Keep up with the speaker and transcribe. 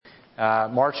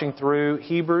marching through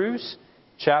Hebrews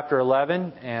chapter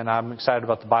 11, and I'm excited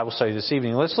about the Bible study this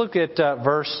evening. Let's look at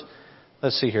verse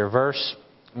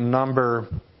number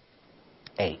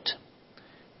 8.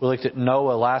 We looked at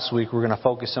Noah last week. We're going to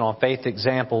focus in on faith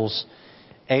examples.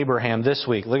 Abraham this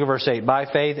week. Look at verse 8.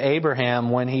 By faith,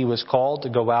 Abraham, when he was called to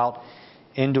go out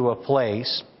into a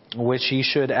place which he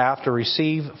should after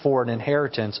receive for an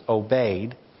inheritance,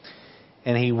 obeyed.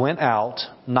 And he went out,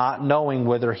 not knowing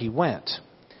whither he went.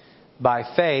 By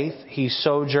faith, he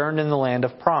sojourned in the land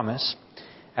of promise,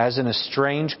 as in a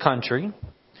strange country,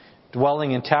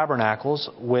 dwelling in tabernacles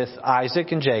with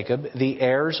Isaac and Jacob, the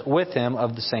heirs with him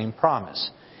of the same promise.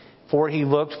 For he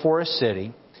looked for a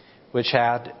city which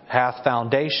hath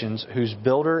foundations, whose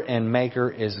builder and maker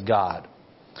is God.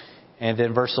 And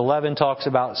then verse 11 talks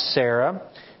about Sarah.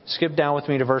 Skip down with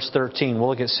me to verse 13. We'll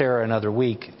look at Sarah another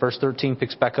week. Verse 13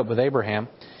 picks back up with Abraham.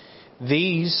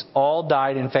 These all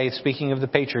died in faith, speaking of the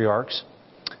patriarchs,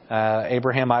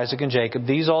 Abraham, Isaac, and Jacob.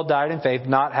 These all died in faith,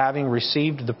 not having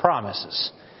received the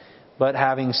promises, but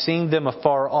having seen them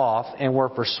afar off, and were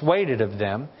persuaded of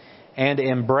them, and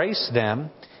embraced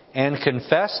them, and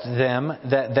confessed them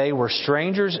that they were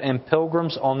strangers and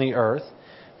pilgrims on the earth.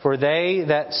 For they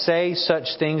that say such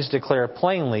things declare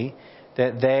plainly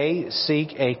that they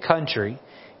seek a country.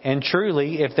 And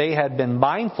truly, if they had been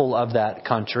mindful of that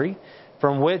country,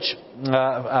 from which,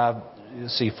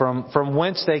 from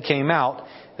whence they came out,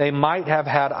 they might have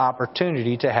had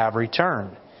opportunity to have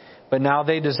returned. But now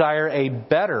they desire a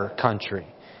better country,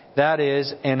 that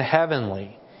is, an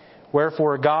heavenly.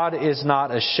 Wherefore God is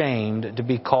not ashamed to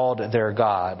be called their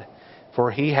God,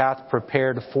 for He hath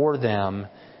prepared for them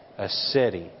a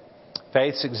city.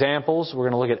 Faith's examples, we're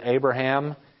going to look at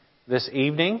Abraham this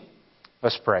evening.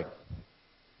 Let's pray.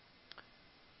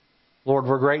 Lord,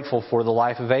 we're grateful for the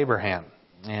life of Abraham.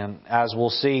 And as we'll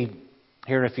see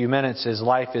here in a few minutes, his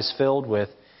life is filled with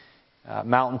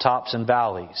mountaintops and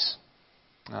valleys,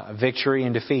 victory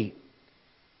and defeat.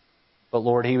 But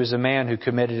Lord, he was a man who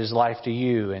committed his life to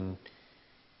you and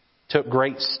took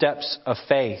great steps of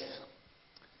faith.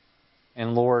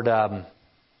 And Lord,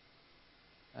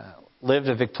 lived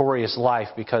a victorious life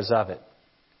because of it.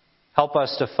 Help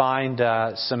us to find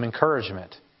some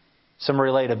encouragement, some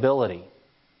relatability.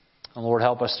 And Lord,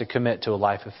 help us to commit to a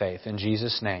life of faith. In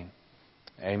Jesus' name,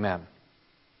 amen.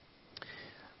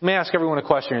 Let me ask everyone a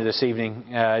question here this evening.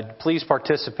 Please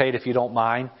participate if you don't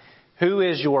mind. Who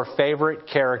is your favorite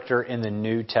character in the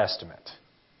New Testament?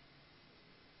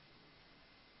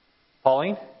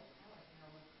 Pauline?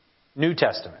 New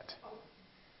Testament.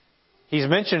 He's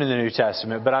mentioned in the New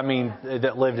Testament, but I mean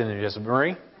that lived in the New Testament.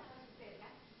 Marie?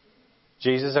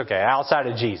 Jesus? Okay, outside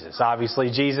of Jesus. Obviously,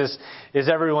 Jesus is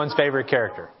everyone's favorite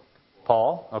character.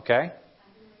 Paul? Okay.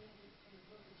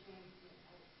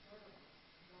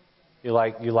 You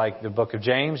like the book of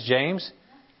James? James?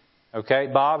 Okay.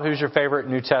 Bob, who's your favorite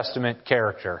New Testament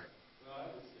character?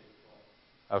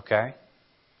 Okay.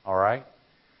 All right.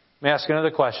 Let me ask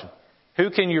another question.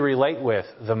 Who can you relate with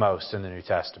the most in the New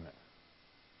Testament?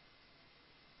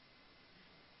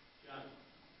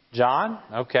 John?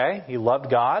 Okay. He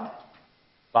loved God.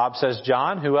 Bob says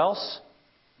John. Who else?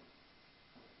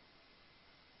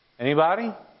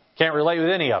 Anybody? Can't relate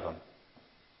with any of them.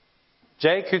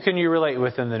 Jake, who can you relate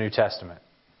with in the New Testament?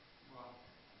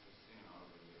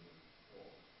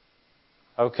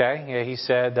 Okay, yeah, he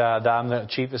said that I'm the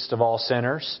chiefest of all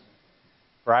sinners,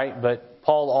 right? But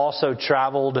Paul also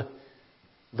traveled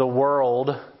the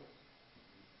world,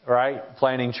 right,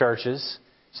 planting churches.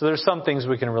 So there's some things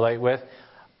we can relate with.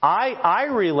 I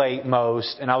relate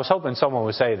most, and I was hoping someone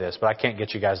would say this, but I can't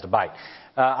get you guys to bite.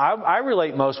 I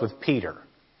relate most with Peter,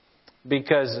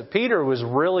 because Peter was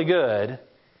really good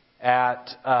at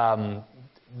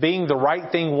being the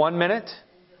right thing one minute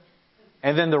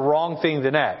and then the wrong thing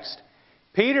the next.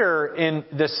 Peter, in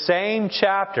the same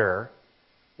chapter,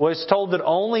 was told that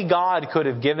only God could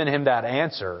have given him that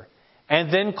answer,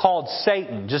 and then called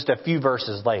Satan just a few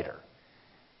verses later.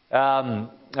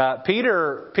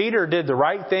 Peter did the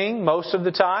right thing most of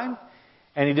the time,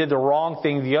 and he did the wrong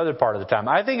thing the other part of the time.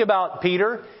 I think about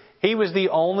Peter. He was the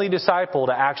only disciple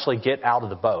to actually get out of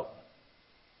the boat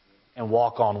and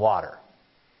walk on water.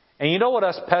 And you know what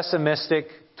us pessimistic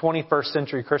 21st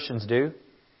century Christians do?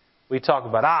 We talk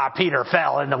about, Peter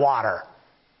fell in the water.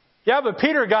 Yeah, but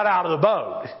Peter got out of the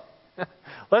boat.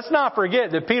 Let's not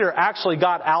forget that Peter actually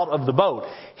got out of the boat.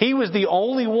 He was the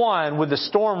only one with the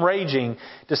storm raging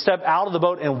to step out of the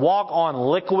boat and walk on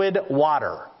liquid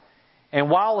water. And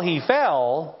while he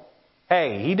fell,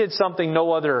 hey, he did something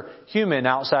no other human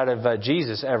outside of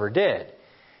Jesus ever did.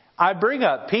 I bring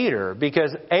up Peter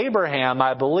because Abraham,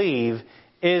 I believe,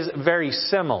 is very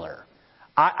similar.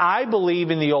 I believe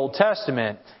in the Old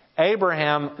Testament,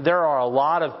 Abraham, there are a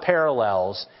lot of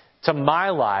parallels to my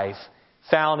life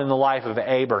found in the life of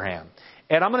Abraham.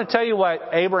 And I'm going to tell you what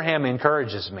Abraham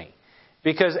encourages me.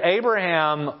 Because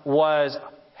Abraham was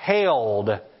hailed,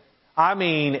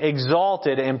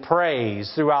 exalted and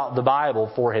praised throughout the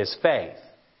Bible for his faith.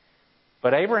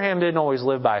 But Abraham didn't always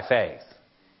live by faith.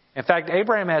 In fact,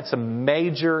 Abraham had some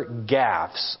major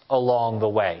gaffes along the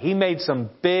way. He made some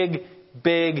big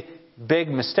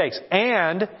mistakes.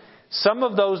 And some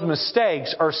of those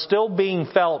mistakes are still being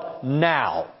felt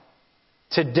now,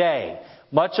 today.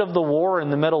 Much of the war in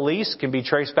the Middle East can be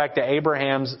traced back to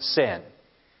Abraham's sin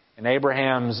and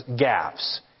Abraham's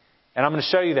gaffes. And I'm going to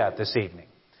show you that this evening.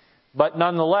 But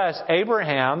nonetheless,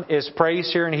 Abraham is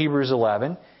praised here in Hebrews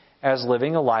 11 as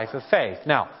living a life of faith.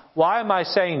 Now, why am I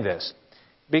saying this?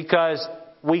 Because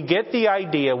we get the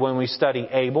idea when we study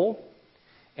Abel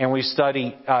and we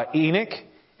study Enoch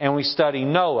and we study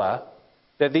Noah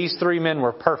that these three men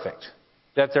were perfect.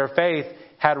 That their faith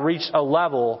had reached a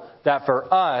level that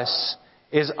for us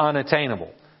is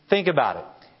unattainable. Think about it.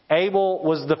 Abel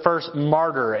was the first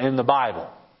martyr in the Bible.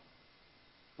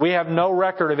 We have no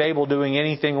record of Abel doing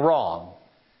anything wrong.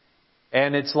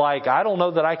 And it's like, I don't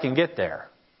know that I can get there.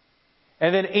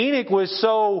 And then Enoch was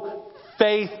so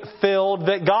faith-filled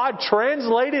that God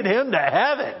translated him to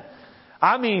heaven.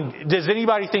 Does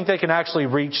anybody think they can actually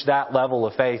reach that level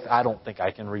of faith? I don't think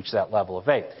I can reach that level of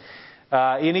faith.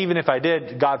 And even if I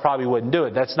did, God probably wouldn't do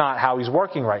it. That's not how He's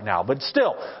working right now. But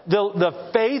still, the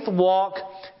faith walk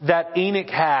that Enoch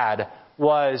had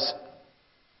was,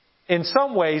 in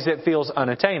some ways, it feels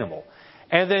unattainable.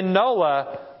 And then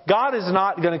Noah, God is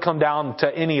not going to come down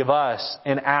to any of us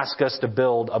and ask us to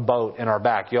build a boat in our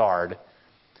backyard,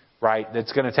 right?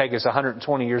 That's going to take us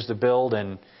 120 years to build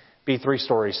and be 3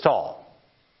 stories tall.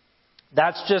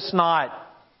 That's not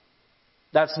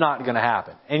going to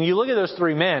happen. And you look at those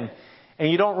 3 men,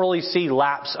 and you don't really see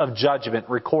lapse of judgment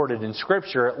recorded in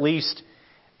Scripture, at least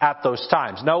at those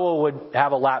times. Noah would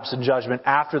have a lapse in judgment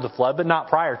after the flood, but not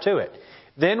prior to it.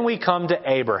 Then we come to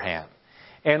Abraham,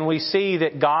 and we see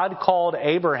that God called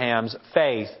Abraham's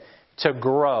faith to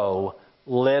grow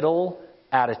little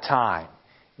at a time.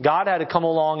 God had to come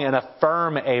along and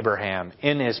affirm Abraham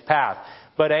in his path,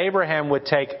 but Abraham would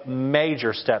take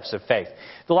major steps of faith.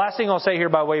 The last thing I'll say here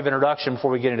by way of introduction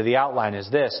before we get into the outline is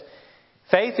this.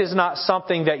 Faith is not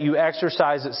something that you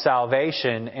exercise at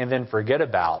salvation and then forget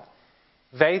about.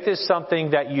 Faith is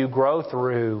something that you grow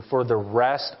through for the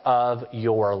rest of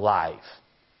your life.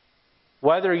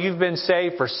 Whether you've been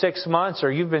saved for 6 months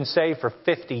or you've been saved for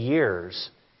 50 years,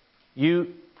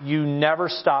 you never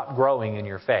stop growing in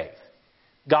your faith.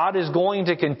 God is going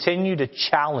to continue to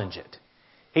challenge it.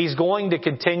 He's going to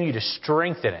continue to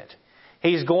strengthen it.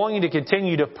 He's going to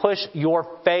continue to push your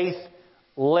faith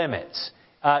limits.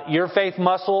 Your faith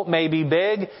muscle may be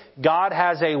big. God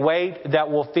has a weight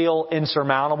that will feel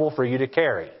insurmountable for you to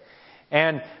carry.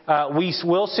 And we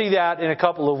will see that in a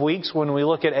couple of weeks when we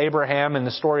look at Abraham and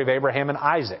the story of Abraham and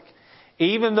Isaac.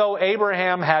 Even though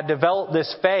Abraham had developed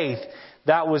this faith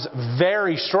that was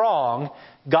very strong,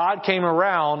 God came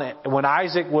around when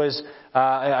Isaac was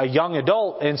a young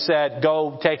adult and said,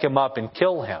 go take him up and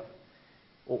kill him.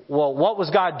 Well, what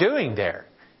was God doing there?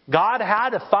 God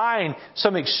had to find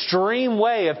some extreme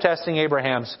way of testing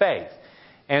Abraham's faith.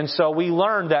 And so we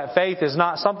learned that faith is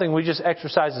not something we just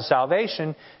exercise in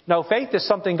salvation. No, faith is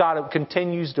something God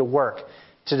continues to work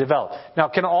to develop. Now,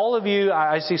 can all of you,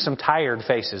 I see some tired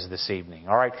faces this evening,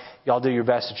 all right? Y'all do your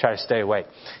best to try to stay awake.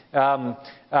 Can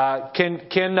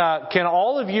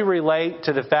all of you relate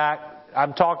to the fact,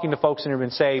 I'm talking to folks who have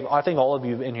been saved, I think all of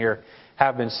you in here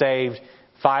have been saved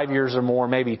 5 years or more,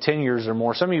 maybe 10 years or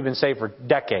more. Some of you have been saved for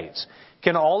decades.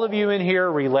 Can all of you in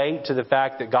here relate to the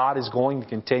fact that God is going to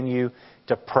continue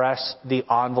to press the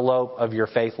envelope of your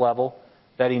faith level?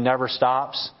 That He never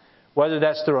stops? Whether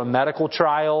that's through a medical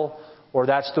trial or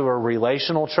that's through a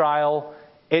relational trial,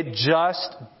 it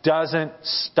just doesn't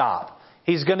stop.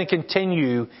 He's going to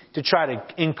continue to try to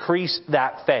increase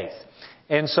that faith.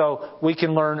 And so we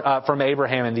can learn from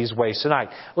Abraham in these ways tonight.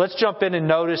 Let's jump in and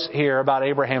notice here about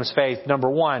Abraham's faith. Number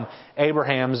 1,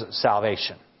 Abraham's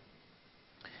salvation.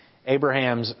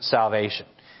 Abraham's salvation.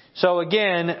 So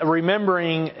again,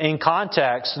 remembering in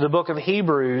context, the book of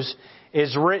Hebrews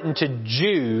is written to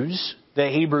Jews, the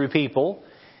Hebrew people,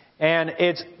 and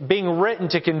it's being written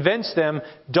to convince them,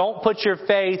 don't put your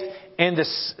faith in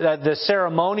the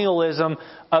ceremonialism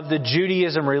of the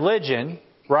Judaism religion,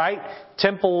 right?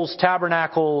 Temples,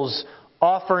 tabernacles,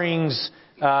 offerings,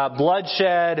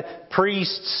 bloodshed,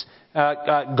 priests.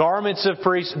 garments of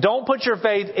priests. Don't put your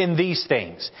faith in these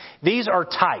things. These are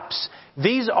types.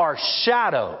 These are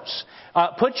shadows.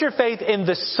 Put your faith in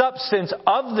the substance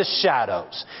of the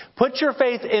shadows. Put your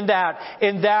faith in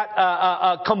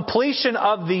that completion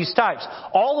of these types.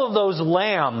 All of those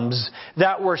lambs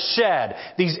that were shed,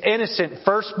 these innocent,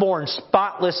 firstborn,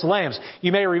 spotless lambs.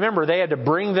 You may remember they had to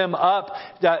bring them up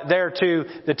there to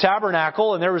the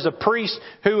tabernacle, and there was a priest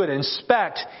who would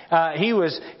inspect. He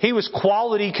was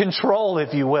quality control,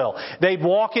 if you will. They'd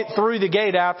walk it through the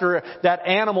gate after that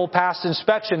animal passed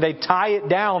inspection. They'd tie it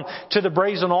down to the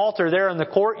brazen altar there in the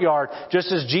courtyard,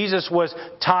 just as Jesus was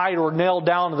tied or nailed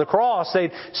down to the cross.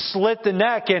 They'd slit the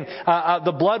neck, and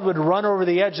the blood would run over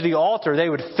the edge of the altar. They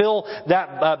would fill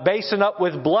that basin up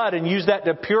with blood and use that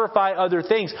to purify other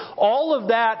things. All of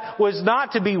that was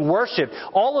not to be worshipped.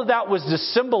 All of that was to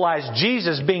symbolize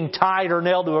Jesus being tied or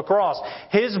nailed to a cross.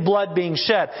 His blood being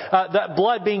shed. That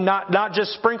blood being not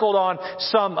just sprinkled on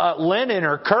some linen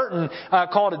or curtain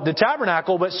called the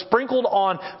tabernacle, but sprinkled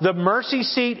on the mercy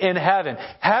seat in heaven.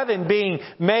 Heaven being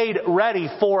made ready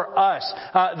for us.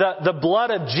 The blood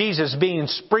of Jesus being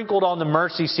sprinkled on the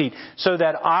mercy seat so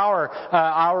that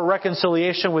our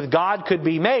reconciliation with God could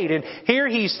be made. And here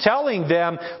he's telling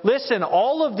them, listen,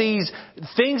 all of these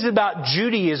things about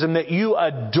Judaism that you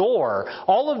adore,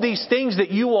 all of these things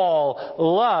that you all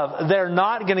love, they're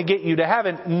not going to get you to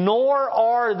heaven, nor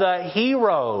are the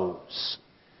heroes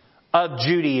of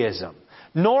Judaism,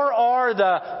 nor are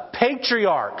the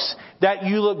patriarchs that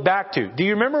you look back to. Do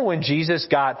you remember when Jesus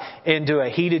got into a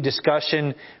heated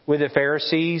discussion with the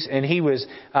Pharisees, and he was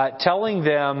telling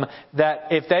them that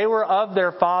if they were of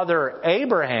their father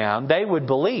Abraham, they would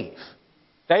believe.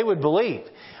 They would believe.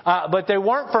 But they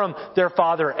weren't from their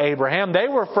father Abraham. They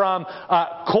were from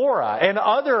Korah and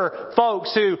other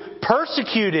folks who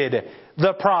persecuted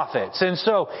the prophets. And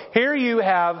so here you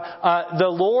have the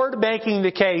Lord making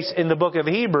the case in the book of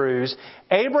Hebrews.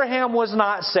 Abraham was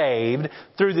not saved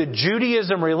through the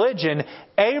Judaism religion.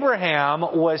 Abraham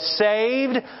was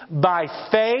saved by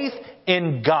faith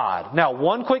in God. Now,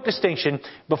 one quick distinction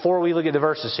before we look at the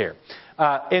verses here.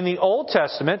 In the Old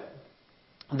Testament,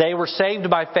 they were saved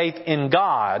by faith in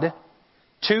God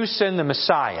to send the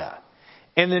Messiah.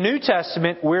 In the New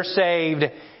Testament, we're saved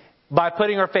by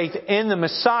putting our faith in the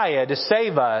Messiah to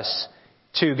save us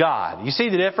to God. You see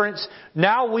the difference?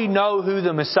 Now we know who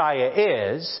the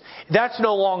Messiah is. That's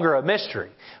no longer a mystery.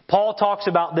 Paul talks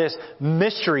about this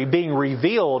mystery being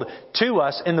revealed to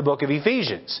us in the book of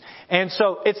Ephesians. And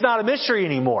so it's not a mystery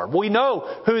anymore. We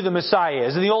know who the Messiah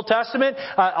is. In the Old Testament,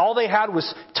 all they had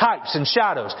was types and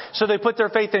shadows. So they put their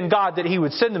faith in God that He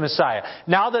would send the Messiah.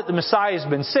 Now that the Messiah has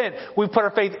been sent, we put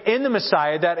our faith in the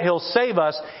Messiah that He'll save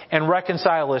us and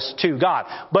reconcile us to God.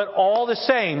 But all the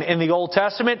same, in the Old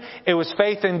Testament, it was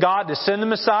faith in God to send the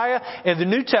Messiah. In the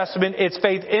New Testament, it's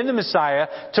faith in the Messiah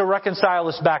to reconcile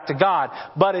us back to God.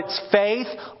 But it's faith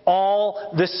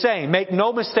all the same. Make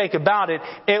no mistake about it.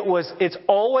 It's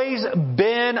always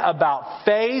been about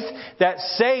faith that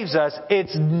saves us.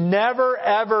 It's never,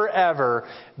 ever, ever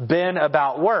been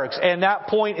about works. And that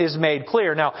point is made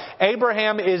clear. Now,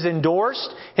 Abraham is endorsed.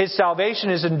 His salvation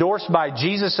is endorsed by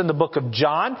Jesus in the book of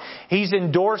John. He's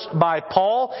endorsed by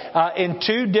Paul in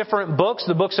two different books,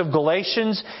 the books of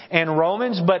Galatians and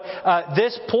Romans. But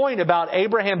this point about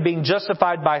Abraham being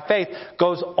justified by faith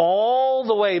goes all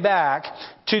the way back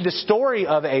to the story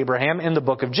of Abraham in the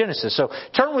book of Genesis. So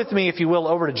turn with me, if you will,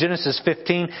 over to Genesis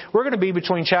 15. We're going to be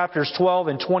between chapters 12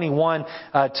 and 21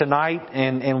 tonight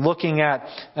and looking at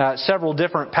several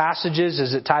different passages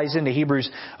as it ties into Hebrews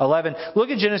 11. Look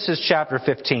at Genesis chapter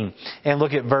 15 and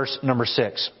look at verse number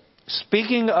 6.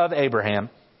 Speaking of Abraham,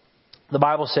 the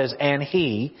Bible says, "And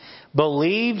he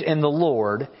believed in the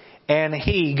Lord, and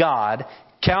he, God,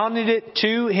 counted it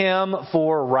to him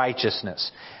for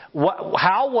righteousness."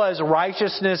 How was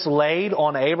righteousness laid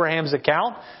on Abraham's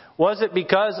account? Was it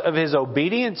because of his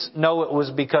obedience? No, it was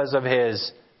because of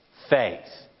his faith.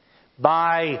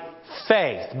 By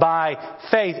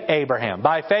faith, Abraham.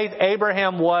 By faith,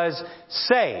 Abraham was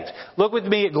saved. Look with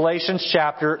me at Galatians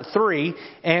chapter 3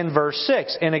 and verse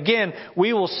 6. And again,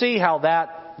 we will see how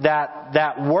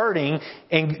that wording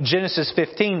in Genesis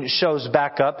 15 shows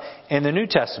back up in the New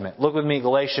Testament. Look with me at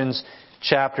Galatians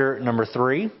chapter number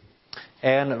 3.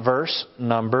 And verse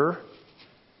number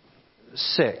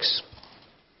 6.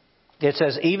 It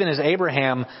says, even as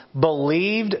Abraham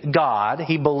believed God,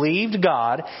 he believed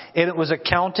God, and it was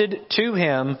accounted to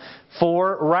him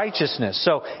for righteousness.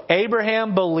 So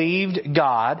Abraham believed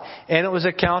God, and it was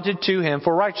accounted to him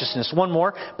for righteousness. One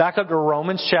more, back up to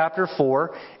Romans chapter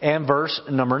 4 and verse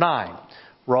number 9.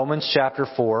 Romans chapter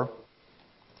 4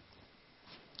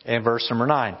 In verse number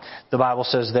 9, the Bible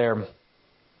says there,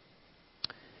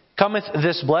 "Cometh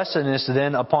this blessedness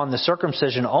then upon the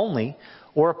circumcision only,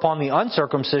 or upon the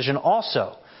uncircumcision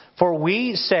also? For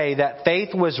we say that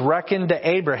faith was reckoned to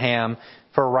Abraham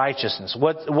for righteousness."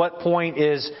 What point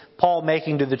is Paul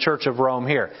making to the church of Rome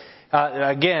here?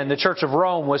 Again, the church of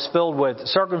Rome was filled with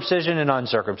circumcision and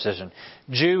uncircumcision,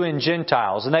 Jew and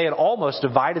Gentiles, and they had almost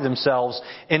divided themselves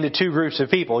into two groups of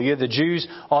people. You had the Jews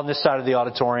on this side of the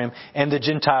auditorium and the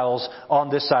Gentiles on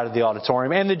this side of the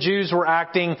auditorium. And the Jews were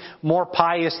acting more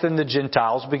pious than the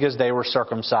Gentiles because they were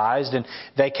circumcised and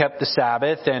they kept the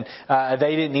Sabbath and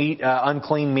they didn't eat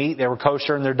unclean meat. They were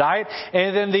kosher in their diet.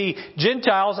 And then the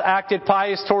Gentiles acted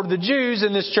pious toward the Jews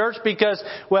in this church because,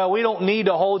 well, we don't need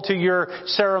to hold to your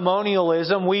ceremonialism.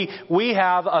 We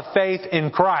have a faith in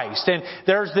Christ. And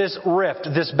there's this rift,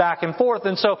 this back and forth.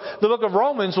 And so the book of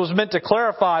Romans was meant to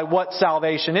clarify what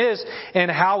salvation is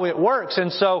and how it works.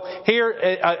 And so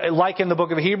here, like in the book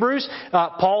of Hebrews,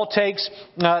 Paul takes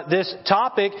this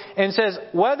topic and says,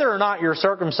 whether or not you're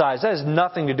circumcised, that has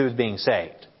nothing to do with being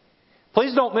saved.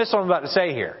 Please don't miss what I'm about to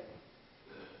say here.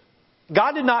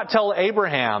 God did not tell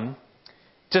Abraham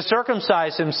to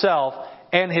circumcise himself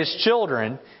and his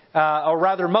children, or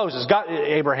rather Moses.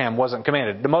 Abraham wasn't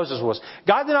commanded. Moses was.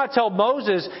 God did not tell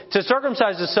Moses to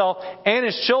circumcise himself and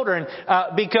his children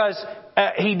because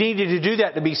he needed to do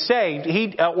that to be saved,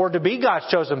 or to be God's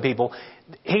chosen people.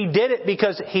 He did it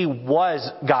because he was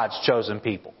God's chosen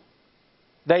people.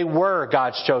 They were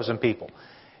God's chosen people.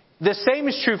 The same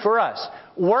is true for us.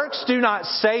 Works do not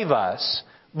save us,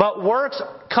 but works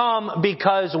come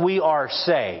because we are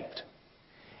saved.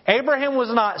 Abraham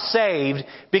was not saved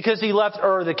because he left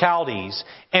Ur of the Chaldees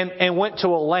and went to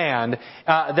a land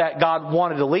that God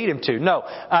wanted to lead him to. No,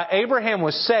 Abraham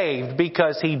was saved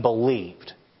because he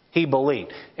believed. He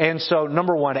believed. And so,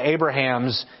 number one,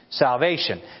 Abraham's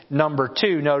salvation. Number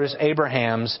two, notice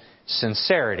Abraham's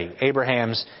sincerity.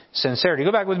 Abraham's sincerity.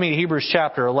 Go back with me to Hebrews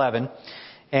chapter 11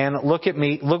 and look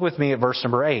with me at verse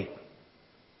number 8.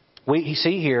 We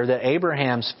see here that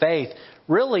Abraham's faith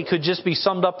really could just be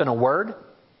summed up in a word.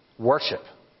 Worship.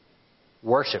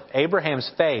 Worship. Abraham's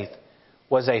faith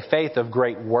was a faith of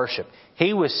great worship.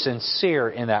 He was sincere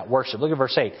in that worship. Look at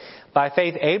verse 8. "By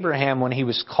faith Abraham, when he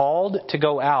was called to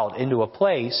go out into a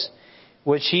place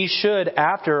which he should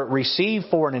after receive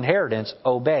for an inheritance,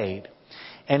 obeyed.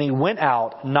 And he went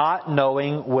out, not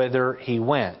knowing whither he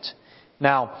went."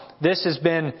 Now, this has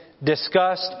been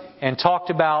discussed and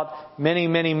talked about many,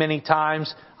 many, many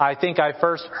times. I think I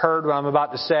first heard what I'm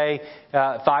about to say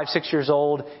 5, 6 years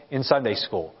old in Sunday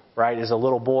school, right? As a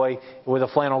little boy with a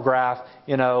flannel graph.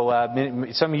 You know,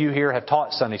 some of you here have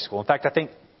taught Sunday school. In fact, I think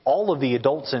all of the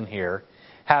adults in here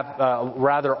have,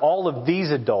 all of these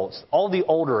adults, all the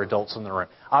older adults in the room.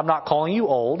 I'm not calling you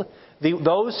old.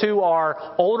 Those who are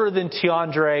older than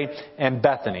Tiandre and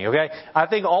Bethany, okay? I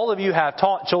think all of you have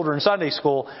taught children Sunday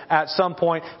school at some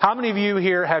point. How many of you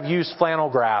here have used flannel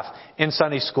graph in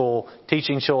Sunday school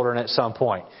teaching children at some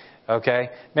point? Okay?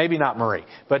 Maybe not Marie.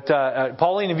 But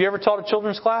Pauline, have you ever taught a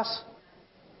children's class?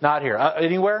 Not here.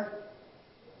 Anywhere?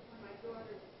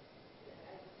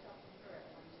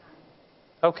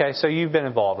 Okay, so you've been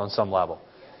involved on some level.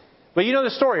 But you know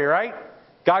the story, right?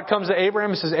 God comes to Abraham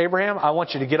and says, "Abraham, I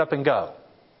want you to get up and go."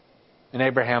 And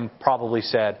Abraham probably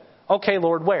said, "Okay,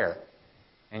 Lord, where?"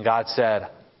 And God said,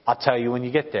 "I'll tell you when you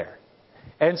get there."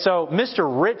 And so Mr.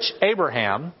 Rich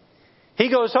Abraham, he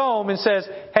goes home and says,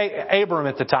 hey, Abram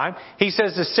at the time, he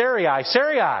says to Sarai,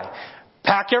 "Sarai,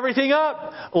 pack everything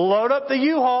up, load up the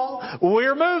U-Haul,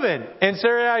 we're moving." And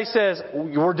Sarai says,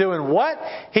 "We're doing what?"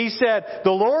 He said,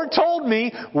 "The Lord told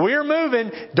me we're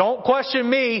moving. Don't question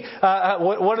me."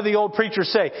 What do the old preachers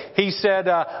say? He said,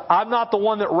 "I'm not the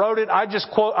one that wrote it. I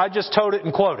just told it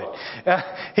and quoted."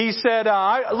 He said,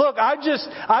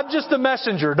 I'm just the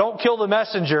messenger. Don't kill the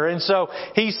messenger." And so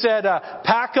he said,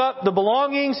 "Pack up the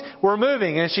belongings. We're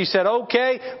moving." And she said,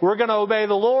 "Okay, we're going to obey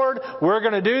the Lord. We're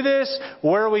going to do this.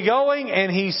 Where are we going?" And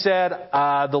he said,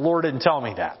 "The Lord didn't tell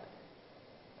me that."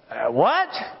 What?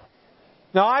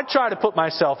 Now, I try to put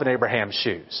myself in Abraham's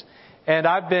shoes. And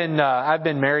I've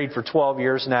been married for 12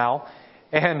 years now.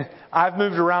 And I've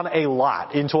moved around a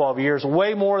lot in 12 years.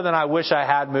 Way more than I wish I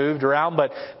had moved around.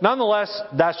 But nonetheless,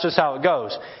 that's just how it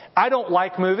goes. I don't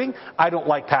like moving. I don't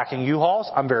like packing U-Hauls.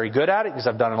 I'm very good at it because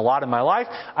I've done it a lot in my life.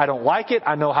 I don't like it.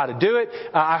 I know how to do it.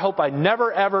 I hope I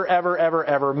never, ever, ever, ever,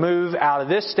 ever move out of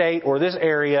this state or this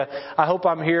area. I hope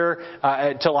I'm here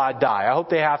until I die. I hope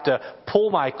they have to pull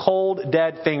my cold,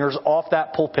 dead fingers off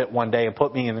that pulpit one day and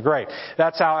put me in the grave.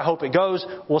 That's how I hope it goes.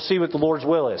 We'll see what the Lord's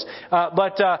will is.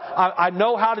 I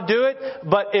know how to do it.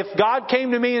 But if God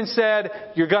came to me and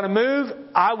said, you're going to move,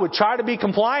 I would try to be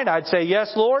compliant. I'd say,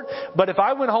 yes, Lord. But if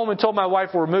I went home and told my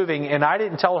wife we're moving and I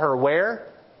didn't tell her where,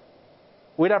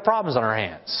 we'd have problems on our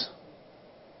hands.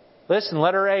 Listen,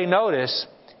 letter A, notice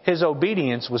his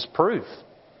obedience was proof.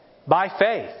 By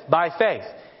faith. By faith.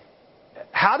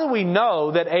 How do we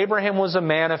know that Abraham was a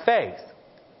man of faith?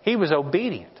 He was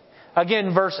obedient.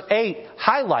 Again, verse 8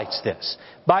 highlights this.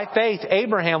 By faith,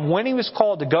 Abraham, when he was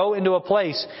called to go into a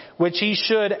place which he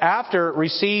should after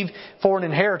receive for an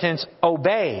inheritance,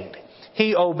 obeyed.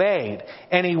 He obeyed.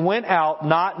 And he went out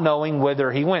not knowing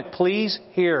whither he went. Please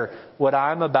hear what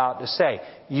I'm about to say.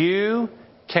 You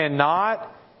cannot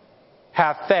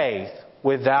have faith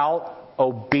without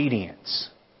obedience.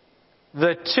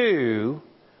 The two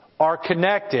are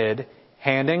connected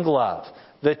hand in glove.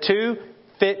 The two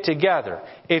fit together.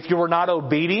 If you are not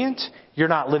obedient, you're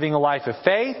not living a life of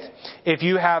faith. If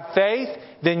you have faith,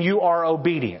 then you are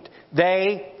obedient.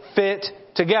 They fit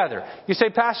together. You say,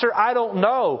 Pastor, I don't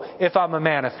know if I'm a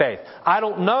man of faith. I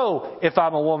don't know if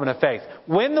I'm a woman of faith.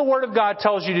 When the Word of God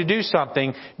tells you to do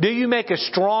something, do you make a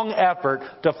strong effort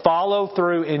to follow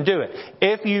through and do it?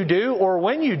 If you do, or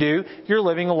when you do, you're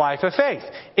living a life of faith.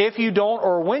 If you don't,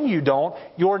 or when you don't,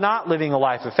 you're not living a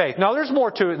life of faith. Now, there's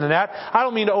more to it than that. I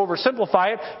don't mean to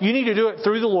oversimplify it. You need to do it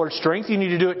through the Lord's strength. You need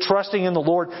to do it trusting in the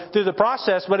Lord through the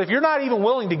process. But if you're not even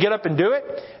willing to get up and do it,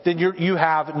 then you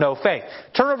have no faith.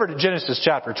 Turn over to Genesis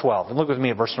chapter 12 and look with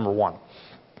me at verse number 1.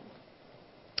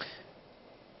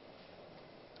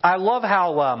 I love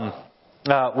how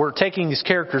we're taking these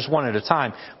characters one at a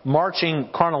time, marching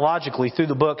chronologically through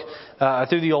the book,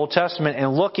 through the Old Testament,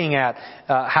 and looking at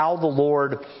how the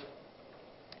Lord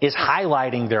is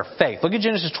highlighting their faith. Look at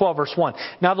Genesis 12, verse 1.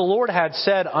 Now the Lord had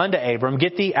said unto Abram,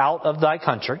 Get thee out of thy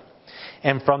country,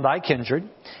 and from thy kindred,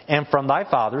 and from thy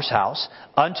father's house,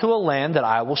 unto a land that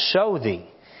I will show thee.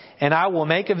 And I will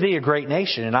make of thee a great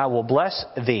nation, and I will bless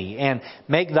thee, and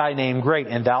make thy name great,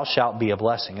 and thou shalt be a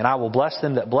blessing. And I will bless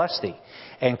them that bless thee,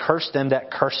 and curse them that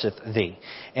curseth thee.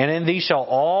 And in thee shall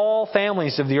all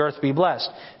families of the earth be blessed.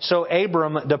 So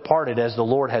Abram departed as the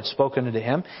Lord had spoken unto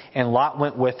him, and Lot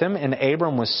went with him. And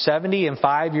Abram was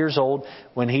 75 years old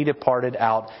when he departed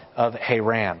out of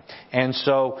Haran. And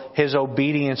so his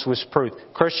obedience was proof.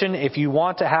 Christian, if you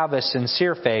want to have a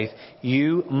sincere faith,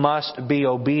 you must be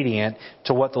obedient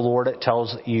to what the Lord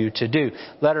tells you to do.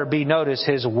 Letter B, notice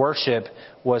his worship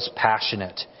was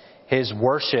passionate. His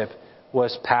worship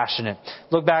was passionate.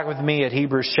 Look back with me at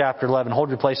Hebrews chapter 11. Hold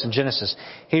your place in Genesis.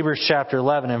 Hebrews chapter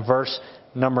 11 and verse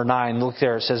number 9. Look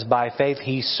there. It says, By faith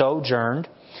he sojourned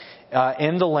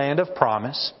in the land of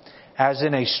promise, as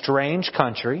in a strange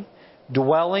country,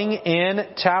 dwelling in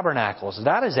tabernacles.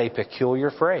 That is a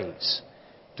peculiar phrase.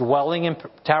 Dwelling in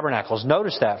tabernacles.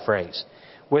 Notice that phrase.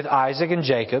 With Isaac and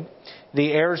Jacob,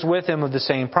 the heirs with him of the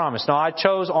same promise. Now I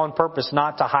chose on purpose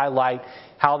not to highlight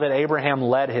how that Abraham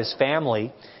led his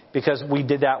family, because we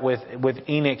did that with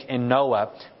Enoch and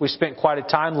Noah. We spent quite a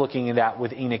time looking at that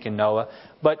with Enoch and Noah.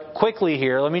 But quickly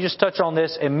here, let me just touch on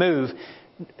this and move.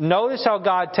 Notice how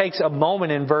God takes a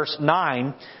moment in verse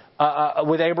 9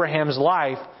 with Abraham's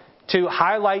life to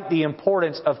highlight the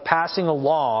importance of passing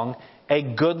along a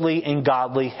goodly and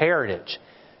godly heritage.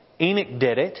 Enoch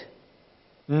did it.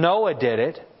 Noah did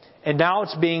it. And now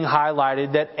it's being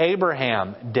highlighted that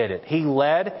Abraham did it. He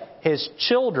led his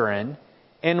children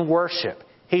in worship.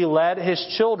 He led his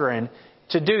children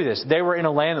to do this. They were in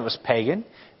a land that was pagan.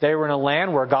 They were in a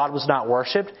land where God was not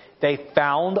worshipped. They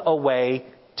found a way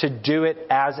to do it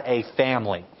as a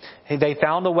family. They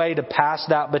found a way to pass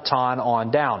that baton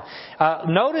on down.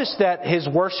 Notice that his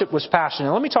worship was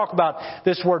passionate. Let me talk about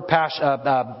this word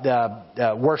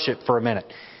worship for a minute.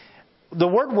 The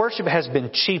word worship has been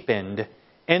cheapened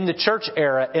in the church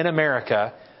era in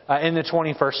America in the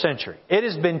 21st century. It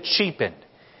has been cheapened.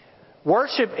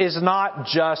 Worship is not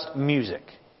just music.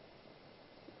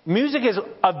 Music is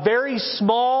a very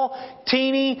small,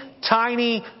 teeny,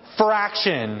 tiny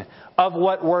fraction of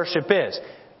what worship is.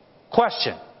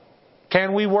 Question: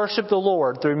 can we worship the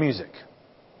Lord through music?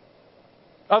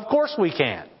 Of course we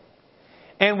can.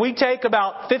 And we take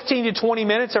about 15 to 20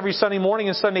 minutes every Sunday morning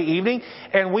and Sunday evening,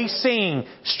 and we sing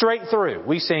straight through.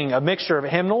 We sing a mixture of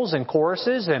hymnals and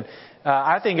choruses, and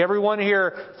I think everyone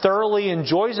here thoroughly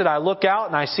enjoys it. I look out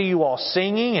and I see you all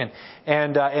singing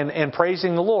and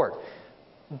praising the Lord.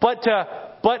 But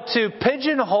to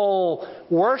pigeonhole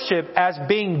worship as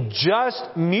being just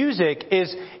music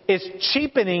is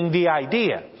cheapening the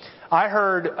idea. I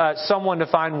heard someone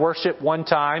define worship one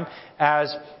time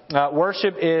as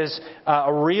worship is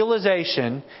a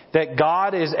realization that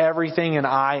God is everything and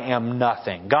I am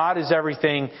nothing. God is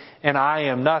everything and I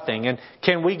am nothing. And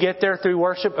can we get there through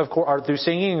worship? Of course, or through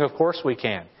singing? Of course we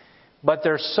can. But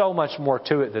there's so much more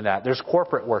to it than that. There's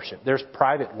corporate worship. There's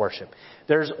private worship.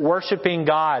 There's worshiping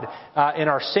God in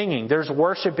our singing. There's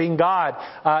worshiping God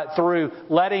through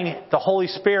letting the Holy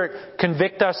Spirit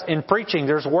convict us in preaching.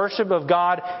 There's worship of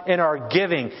God in our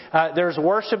giving. There's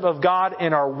worship of God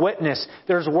in our witness.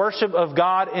 There's worship of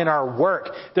God in our work.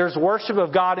 There's worship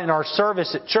of God in our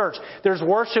service at church. There's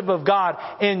worship of God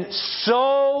in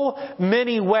so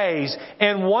many ways.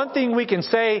 And one thing we can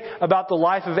say about the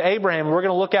life of Abraham, we're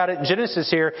going to look at it in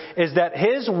Genesis here, is that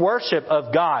his worship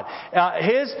of God,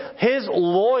 his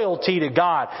loyalty to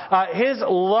God, his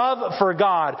love for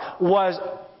God was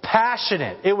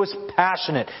passionate. It was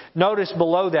passionate. Notice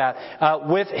below that,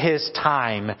 with his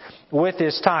time. With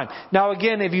his time. Now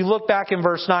again, if you look back in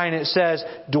verse 9, it says,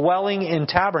 dwelling in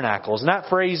tabernacles. And that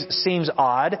phrase seems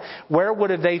odd. Where would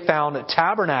have they found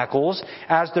tabernacles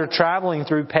as they're traveling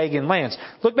through pagan lands?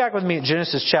 Look back with me at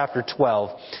Genesis chapter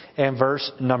 12 and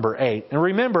verse number 8. And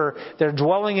remember, they're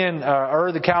dwelling in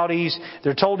Ur the Chaldees.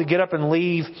 They're told to get up and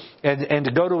leave and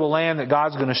to go to a land that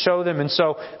God's going to show them. And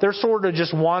so they're sort of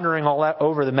just wandering all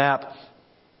over the map.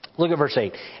 Look at verse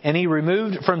 8. And he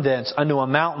removed from thence unto a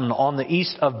mountain on the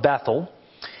east of Bethel,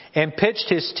 and pitched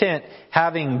his tent,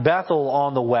 having Bethel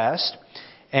on the west,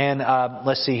 and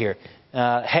let's see here,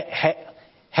 Hayon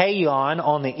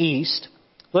on the east.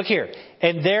 Look here.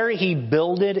 And there he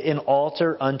builded an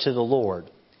altar unto the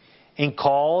Lord, and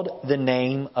called upon the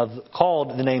name of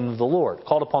the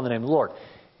Lord.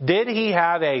 Did he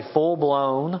have a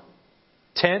full-blown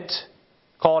tent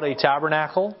called a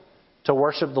tabernacle to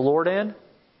worship the Lord in?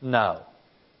 No.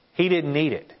 He didn't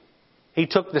need it. He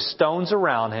took the stones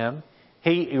around him,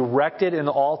 he erected an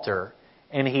altar,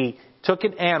 and he took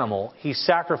an animal, he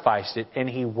sacrificed it, and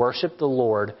he worshiped the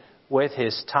Lord with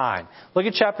his time. Look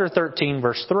at chapter 13,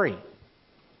 verse 3.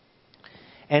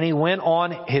 And he went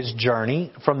on his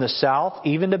journey from the south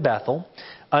even to Bethel,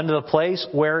 unto the place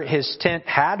where his tent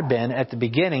had been at the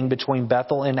beginning between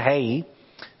Bethel and Hai.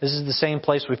 This is the same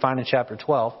place we find in chapter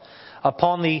 12.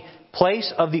 Upon the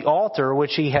place of the altar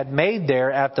which he had made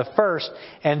there at the first,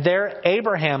 and there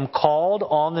Abraham called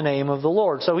on the name of the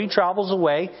Lord. So he travels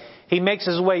away. He makes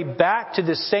his way back to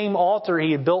the same altar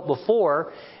he had built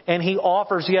before, and he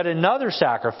offers yet another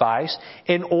sacrifice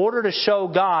in order to show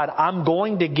God, I'm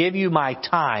going to give you my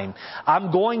time.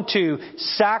 I'm going to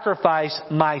sacrifice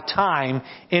my time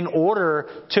in order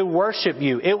to worship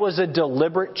you. It was a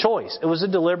deliberate choice. It was a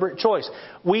deliberate choice.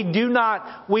 We do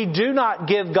not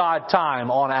give God time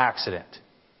on accident.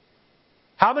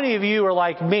 How many of you are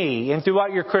like me, and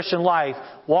throughout your Christian life,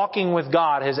 walking with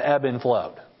God has ebbed and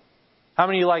flowed? How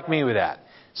many of you like me with that?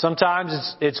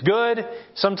 Sometimes it's good.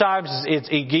 Sometimes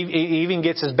it even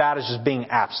gets as bad as just being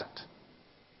absent.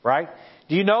 Right?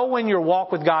 Do you know when your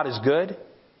walk with God is good?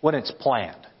 When it's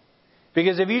planned.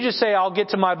 Because if you just say, I'll get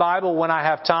to my Bible when I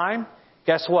have time,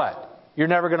 guess what? You're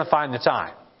never going to find the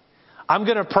time. I'm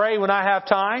going to pray when I have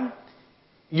time.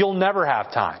 You'll never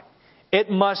have time. It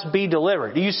must be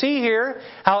deliberate. Do you see here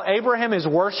how Abraham is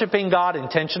worshiping God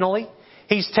intentionally?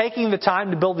 He's taking the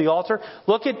time to build the altar.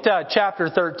 Look at chapter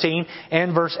 13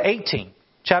 and verse 18.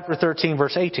 Chapter 13,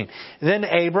 verse 18. Then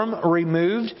Abram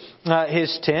removed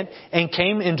his tent and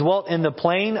came and dwelt in the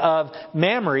plain of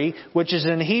Mamre, which is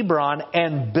in Hebron,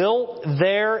 and built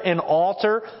there an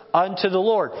altar unto the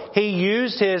Lord. He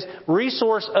used his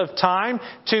resource of time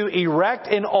to erect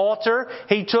an altar.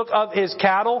 He took up his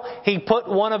cattle. He put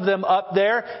one of them up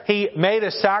there. He made a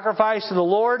sacrifice to the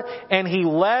Lord, and he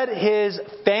led his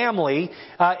family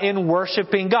in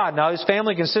worshiping God. Now, his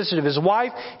family consisted of his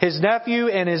wife, his nephew,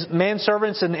 and his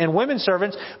manservants and women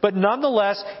servants, but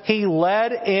nonetheless, he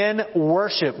led in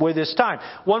worship with his time.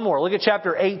 One more. Look at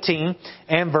chapter 18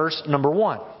 and verse number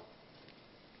 1.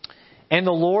 And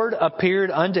the Lord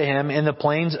appeared unto him in the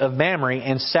plains of Mamre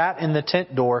and sat in the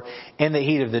tent door in the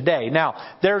heat of the day. Now,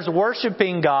 there's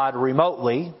worshiping God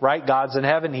remotely, right? God's in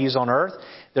heaven, He's on earth.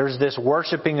 There's this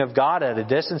worshiping of God at a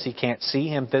distance. He can't see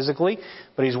Him physically,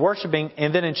 but He's worshiping.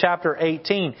 And then in chapter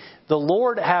 18, the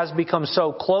Lord has become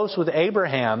so close with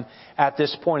Abraham at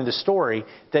this point of the story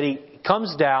that He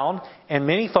comes down, and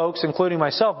many folks, including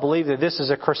myself, believe that this is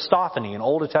a Christophany, an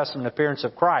Old Testament appearance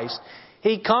of Christ.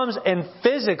 He comes and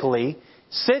physically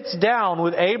sits down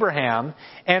with Abraham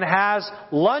and has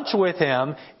lunch with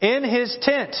him in his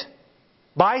tent,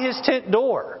 by his tent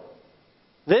door.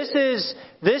 This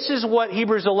is what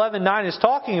Hebrews 11:9 is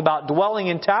talking about, dwelling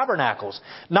in tabernacles.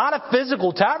 Not a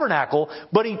physical tabernacle,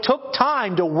 but he took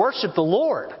time to worship the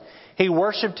Lord. He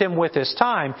worshiped Him with his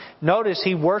time. Notice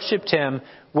he worshiped Him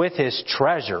with his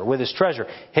treasure.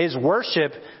 His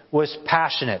worship was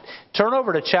passionate. Turn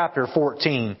over to chapter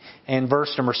 14 and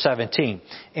verse number 17.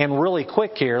 And really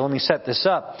quick here, let me set this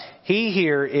up. He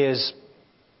here is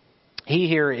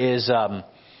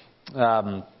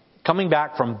coming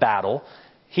back from battle.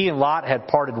 He and Lot had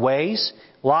parted ways.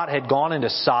 Lot had gone into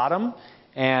Sodom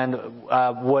and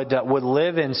would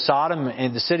live in Sodom,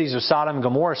 in the cities of Sodom and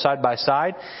Gomorrah side by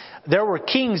side. There were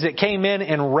kings that came in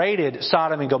and raided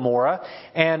Sodom and Gomorrah,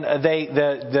 and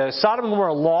the Sodom and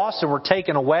Gomorrah lost and were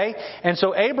taken away. And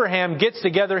so Abraham gets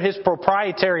together his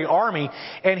proprietary army,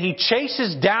 and he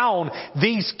chases down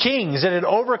these kings that had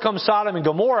overcome Sodom and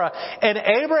Gomorrah. And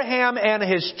Abraham and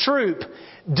his troop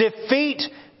defeat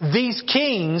these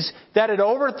kings that had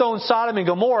overthrown Sodom and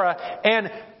Gomorrah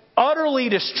and utterly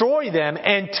destroy them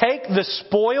and take the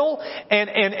spoil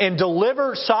and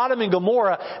deliver Sodom and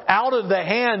Gomorrah out of the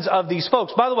hands of these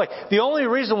folks. By the way, the only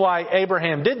reason why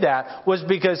Abraham did that was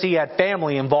because he had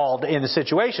family involved in the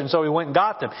situation, so he went and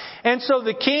got them. And so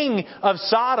the king of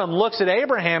Sodom looks at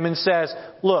Abraham and says,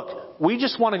 look, we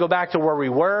just want to go back to where we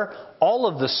were. All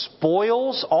of the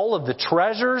spoils, all of the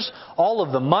treasures, all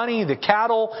of the money, the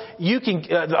cattle, you can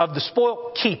of the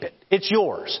spoil, keep it. It's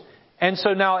yours. And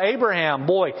so now Abraham,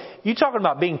 boy, you talking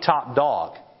about being top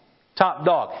dog. Top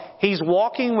dog. He's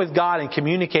walking with God and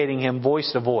communicating Him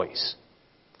voice to voice.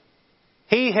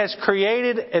 He has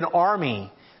created an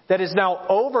army that has now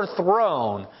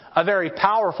overthrown a very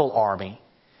powerful army.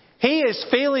 He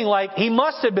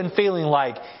must have been feeling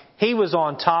like he was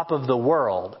on top of the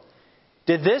world.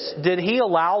 Did he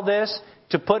allow this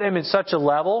to put him at such a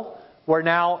level where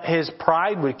now his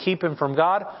pride would keep him from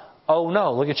God? Oh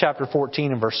no, look at chapter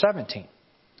 14 and verse 17.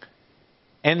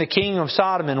 And the king of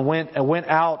Sodom went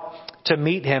out to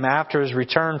meet him after his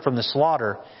return from the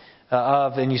slaughter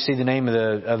and you see the name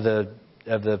of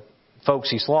the folks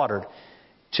he slaughtered.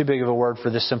 Too big of a word for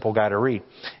this simple guy to read.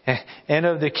 And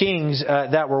of the kings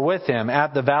that were with him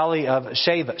at the valley of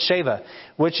Sheva,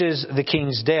 which is the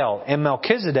king's dale. And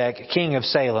Melchizedek, king of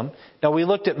Salem. Now we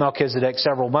looked at Melchizedek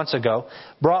several months ago.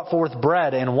 Brought forth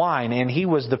bread and wine, and he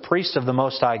was the priest of the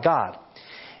Most High God.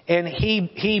 And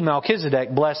he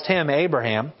Melchizedek, blessed him,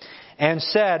 Abraham, and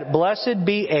said, Blessed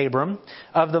be Abram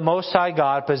of the Most High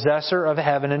God, possessor of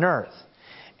heaven and earth.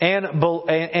 And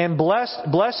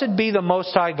blessed be the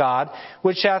Most High God,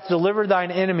 which hath delivered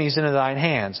thine enemies into thine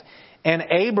hands. And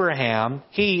Abraham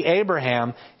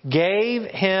gave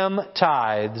him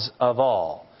tithes of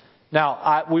all.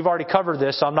 Now, we've already covered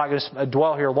this, so I'm not going to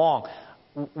dwell here long.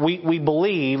 We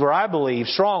believe, or I believe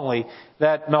strongly,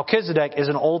 that Melchizedek is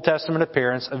an Old Testament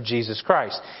appearance of Jesus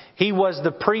Christ. He was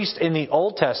the priest in the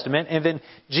Old Testament, and then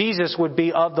Jesus would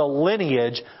be of the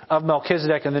lineage of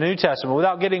Melchizedek in the New Testament.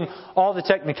 Without getting all the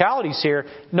technicalities here,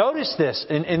 notice this,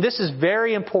 and this is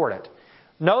very important.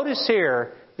 Notice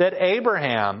here that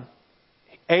Abram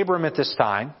at this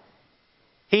time,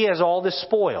 he has all this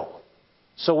spoil.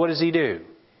 So what does he do?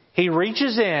 He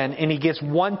reaches in and he gets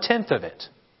 1/10 of it,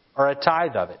 or a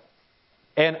tithe of it.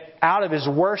 And out of his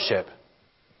worship,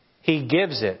 he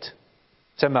gives it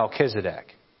to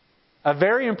Melchizedek. A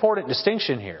very important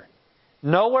distinction here.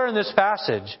 Nowhere in this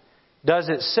passage does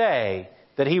it say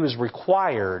that he was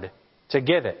required to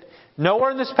give it.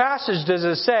 Nowhere in this passage does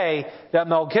it say that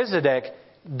Melchizedek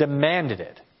demanded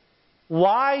it.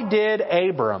 Why did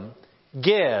Abram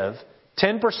give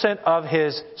 10% of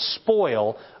his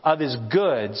spoil, of his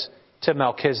goods, to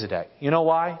Melchizedek? You know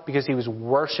why? Because he was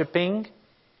worshiping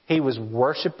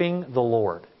the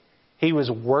Lord. He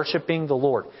was worshiping the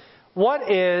Lord.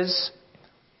 What is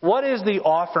the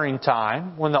offering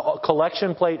time when the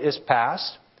collection plate is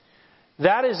passed?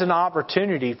 That is an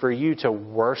opportunity for you to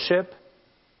worship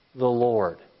the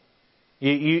Lord.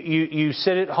 You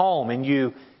sit at home and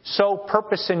you sow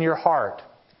purpose in your heart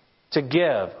to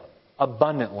give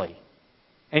abundantly.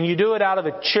 And you do it out of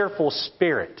a cheerful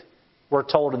spirit, we're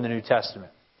told in the New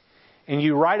Testament. and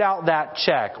you write out that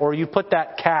check or you put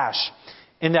that cash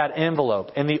in that envelope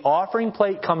and the offering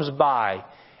plate comes by,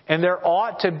 and there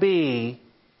ought to be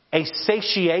a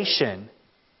satiation,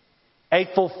 a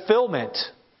fulfillment,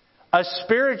 a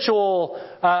spiritual,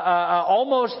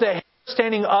 almost the hair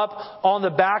standing up on the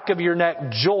back of your neck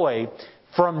joy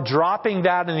from dropping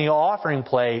that in the offering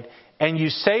plate. And you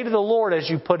say to the Lord as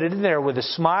you put it in there with a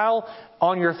smile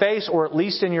on your face or at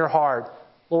least in your heart,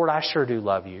 Lord, I sure do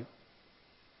love you.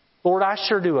 Lord, I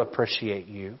sure do appreciate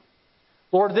you.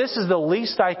 Lord, this is the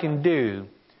least I can do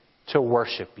to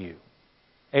worship you.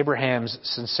 Abraham's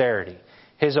sincerity.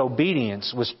 His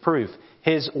obedience was proof.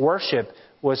 His worship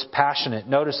was passionate.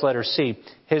 Notice letter C.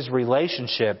 His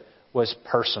relationship was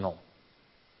personal.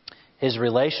 His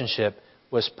relationship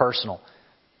was personal.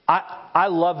 I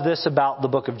love this about the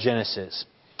book of Genesis.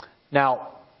 Now,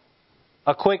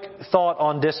 a quick thought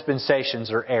on dispensations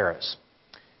or eras.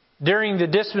 During the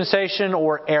dispensation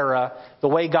or era, the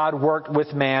way God worked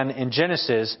with man in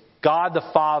Genesis, God the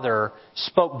Father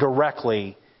spoke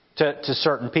directly to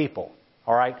certain people.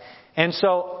 All right? And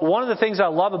so one of the things I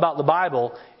love about the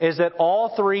Bible is that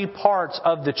all three parts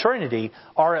of the Trinity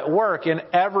are at work in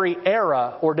every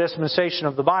era or dispensation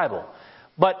of the Bible.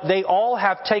 But they all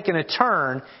have taken a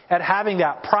turn at having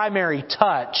that primary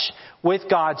touch with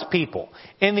God's people.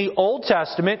 In the Old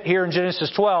Testament, here in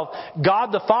Genesis 12,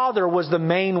 God the Father was the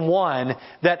main one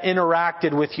that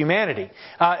interacted with humanity.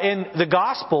 In the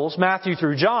Gospels, Matthew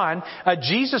through John,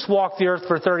 Jesus walked the earth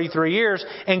for 33 years,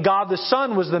 and God the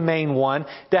Son was the main one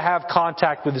to have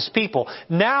contact with His people.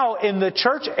 Now, in the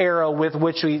church era with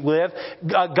which we live,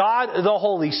 God the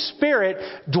Holy Spirit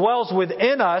dwells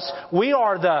within us. We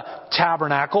are the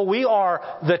tabernacle. We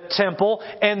are the temple.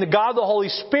 And the God the Holy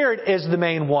Spirit is the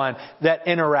main one that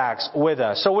interacts with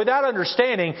us. So with that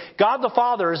understanding, God the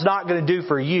Father is not going to do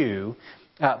for you,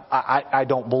 I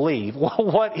don't believe,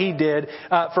 what He did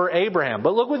for Abraham.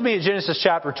 But look with me at Genesis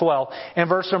chapter 12 and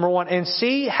verse number 1 and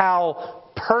see how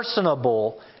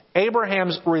personable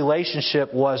Abraham's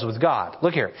relationship was with God.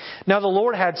 Look here. Now the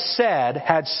Lord had said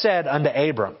unto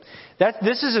Abram.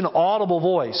 This is an audible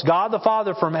voice. God the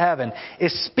Father from heaven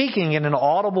is speaking in an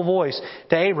audible voice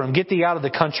to Abram. Get thee out of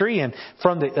the country and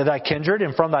from thy kindred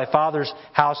and from thy father's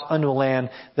house unto a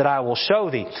land that I will show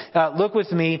thee. Look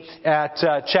with me at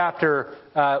chapter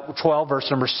 12, verse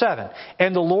number 7.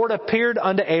 And the Lord appeared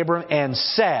unto Abram and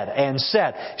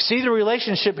said. See the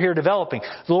relationship here developing.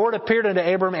 The Lord appeared unto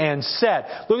Abram and said.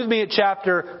 Look with me at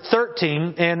chapter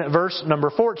 13 and verse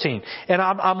number 14. And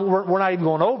we're not even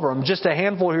going over them. Just a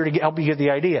handful here to help you get the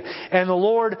idea. And the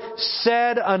Lord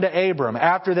said unto Abram,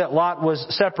 after that Lot was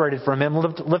separated from him,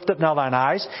 lift up now thine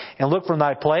eyes and look from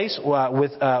thy place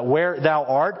where thou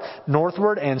art,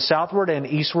 northward and southward and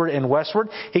eastward and westward.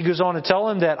 He goes on to tell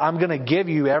him that I'm going to give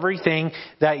you everything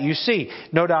that you see.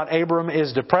 No doubt Abram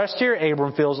is depressed here.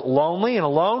 Abram feels lonely and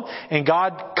alone, and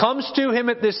God comes to him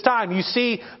at this time. You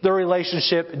see the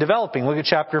relationship developing. Look at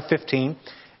chapter 15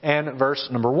 and verse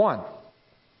number 1.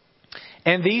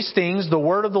 And these things, the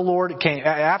word of the Lord came,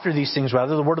 after these things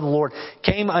rather, the word of the Lord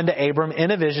came unto Abram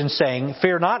in a vision, saying,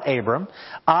 Fear not, Abram,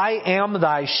 I am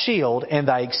thy shield and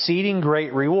thy exceeding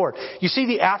great reward. You see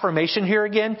the affirmation here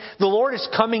again? The Lord is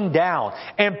coming down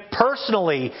and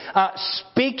personally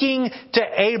speaking to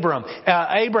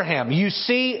Abraham. You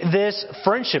see this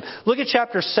friendship. Look at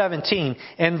chapter 17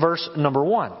 and verse number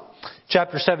 1.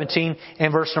 Chapter 17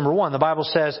 and verse number 1. The Bible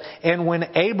says, And when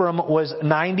Abram was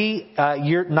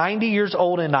 90 years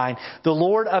old and 9, the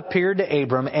Lord appeared to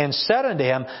Abram and said unto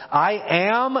him, I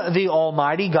am the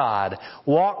Almighty God.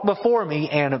 Walk before me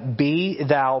and be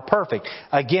thou perfect.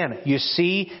 Again, you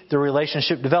see the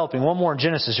relationship developing. One more in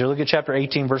Genesis here. Look at chapter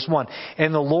 18 verse 1.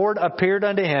 And the Lord appeared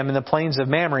unto him in the plains of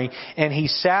Mamre, and he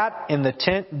sat in the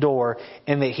tent door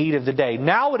in the heat of the day.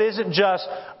 Now it isn't just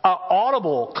an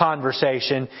audible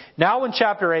conversation. Now in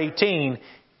chapter 18,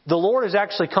 the Lord is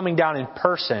actually coming down in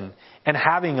person and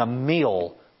having a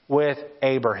meal with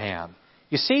Abraham.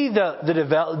 You see the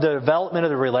development of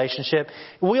the relationship?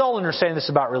 We all understand this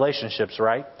about relationships,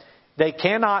 right? They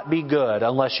cannot be good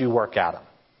unless you work at them.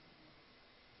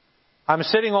 I'm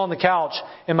sitting on the couch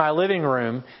in my living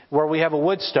room where we have a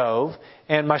wood stove,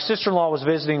 and my sister-in-law was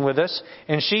visiting with us,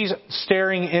 and she's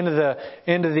staring into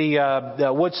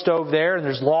the wood stove there, and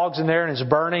there's logs in there, and it's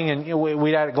burning, and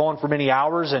we had it going for many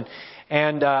hours,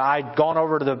 and I'd gone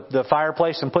over to the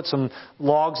fireplace and put some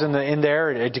logs in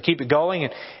there to keep it going,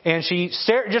 and she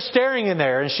just staring in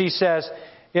there, and she says,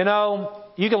 you know,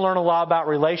 you can learn a lot about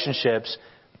relationships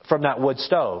from that wood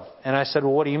stove. And I said,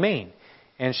 well, what do you mean?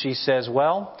 And she says,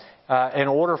 well, in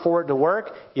order for it to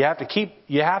work, you have to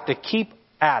keep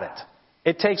at it.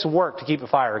 It takes work to keep a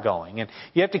fire going. And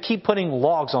you have to keep putting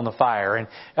logs on the fire. And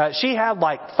she had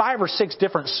like 5 or 6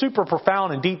 different super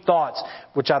profound and deep thoughts,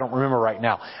 which I don't remember right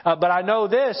now. But I know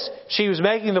this. She was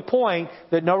making the point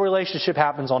that no relationship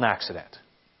happens on accident.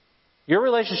 Your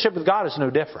relationship with God is no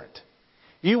different.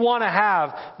 You want to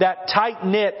have that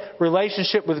tight-knit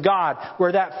relationship with God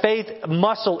where that faith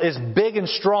muscle is big and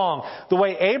strong the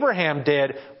way Abraham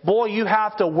did. Boy, you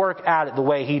have to work at it the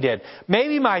way he did.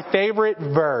 Maybe my favorite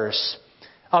verse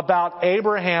about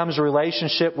Abraham's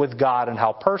relationship with God and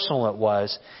how personal it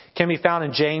was can be found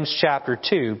in James chapter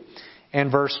 2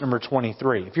 and verse number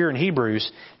 23. If you're in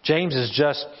Hebrews, James is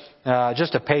just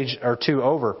a page or 2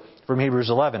 over from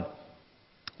Hebrews 11.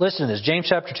 Listen to this, James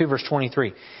chapter 2 verse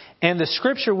 23. And the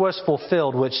scripture was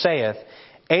fulfilled which saith,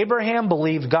 Abraham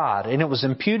believed God, and it was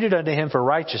imputed unto him for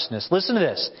righteousness. Listen to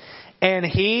this. And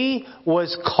he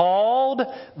was called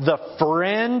the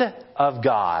friend of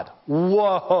God.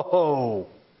 Whoa!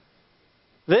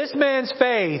 This man's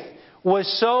faith was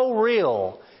so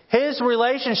real. His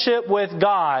relationship with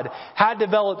God had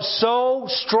developed so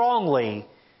strongly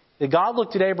that God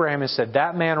looked at Abraham and said,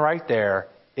 that man right there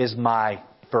is my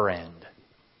friend.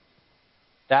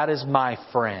 That is my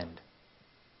friend.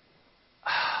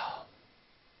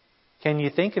 Can you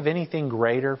think of anything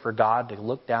greater for God to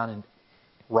look down and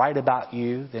write about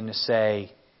you than to say,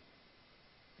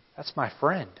 that's my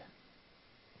friend?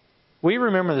 We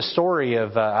remember the story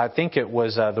of, I think it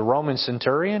was the Roman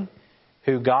centurion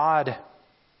who the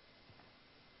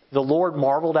Lord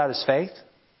marveled at his faith.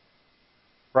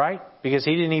 Right? Because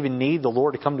he didn't even need the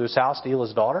Lord to come to his house to heal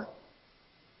his daughter.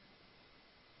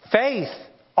 Faith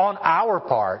on our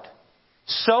part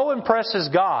so impresses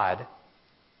God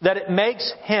that it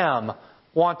makes Him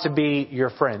want to be your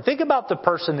friend. Think about the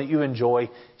person that you enjoy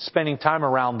spending time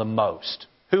around the most.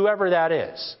 Whoever that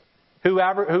is.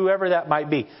 Whoever that might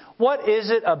be. What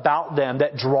is it about them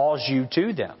that draws you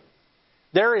to them?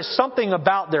 There is something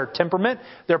about their temperament,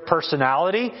 their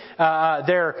personality,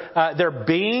 their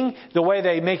being, the way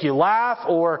they make you laugh,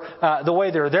 or the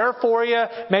way they're there for you,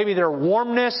 maybe their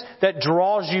warmness that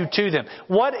draws you to them.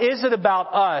 What is it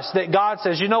about us that God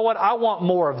says, you know what, I want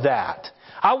more of that.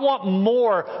 I want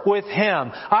more with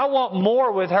him. I want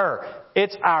more with her.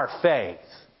 It's our faith.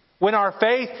 When our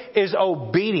faith is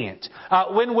obedient,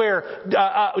 when we're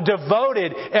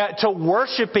devoted to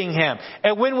worshiping Him,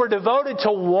 and when we're devoted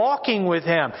to walking with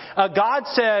Him, God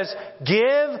says,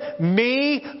 give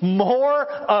me more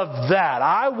of that.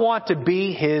 I want to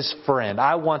be His friend.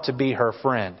 I want to be her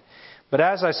friend. But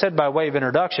as I said by way of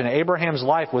introduction, Abraham's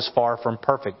life was far from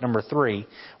perfect. Number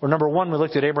 1, we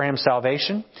looked at Abraham's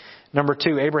salvation. Number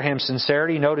 2, Abraham's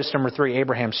sincerity. Notice number 3,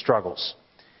 Abraham's struggles.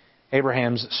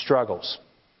 Abraham's struggles.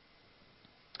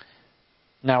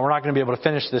 Now, we're not going to be able to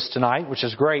finish this tonight, which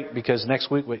is great because next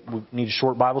week we need a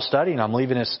short Bible study, and I'm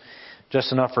leaving this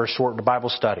just enough for a short Bible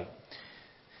study.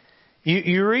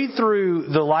 You read through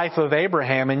the life of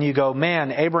Abraham and you go,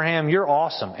 man, Abraham, you're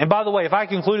awesome. And by the way, if I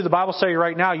concluded the Bible study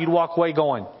right now, you'd walk away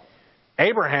going,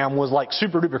 Abraham was like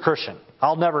super duper Christian.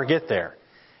 I'll never get there.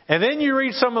 And then you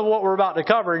read some of what we're about to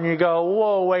cover and you go,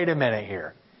 whoa, wait a minute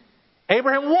here.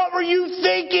 Abraham, what were you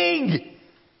thinking?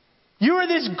 You are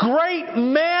this great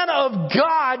man of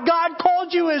God. God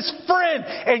called you His friend.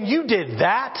 And you did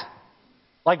that?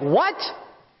 Like what?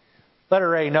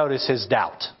 Letter A, notice his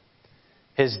doubt.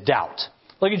 His doubt.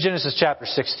 Look at Genesis chapter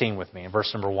 16 with me in verse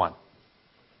number 1.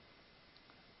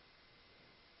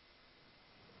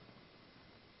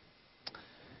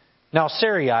 Now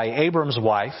Sarai, Abram's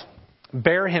wife,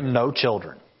 bare him no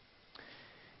children.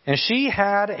 And she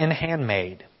had an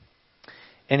handmaid,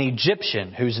 an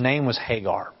Egyptian, whose name was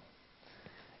Hagar.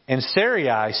 And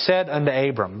Sarai said unto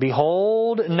Abram,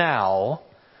 behold, now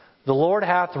the Lord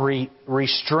hath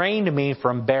restrained me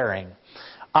from bearing.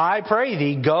 I pray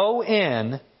thee, go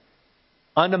in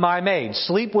unto my maid,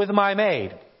 sleep with my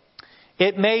maid.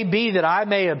 It may be that I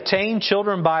may obtain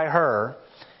children by her.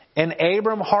 And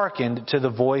Abram hearkened to the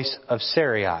voice of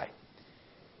Sarai.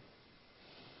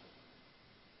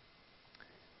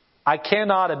 I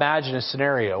cannot imagine a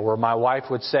scenario where my wife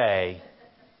would say,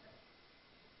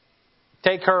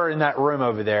 take her in that room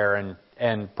over there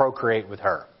and procreate with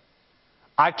her.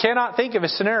 I cannot think of a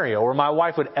scenario where my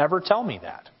wife would ever tell me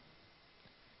that.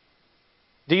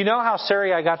 Do you know how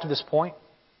Sarai got to this point?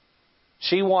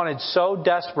 She wanted so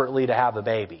desperately to have a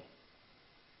baby.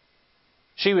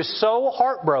 She was so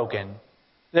heartbroken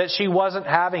that she wasn't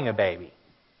having a baby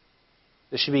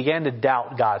that she began to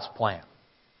doubt God's plan.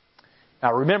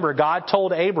 Now remember, God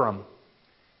told Abram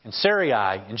and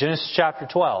Sarai in Genesis chapter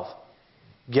 12,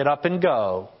 get up and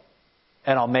go,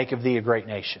 and I'll make of thee a great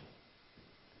nation.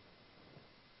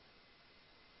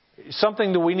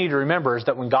 something that we need to remember is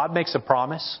that when God makes a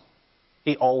promise,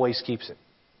 He always keeps it.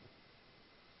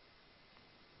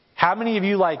 How many of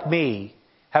you, like me,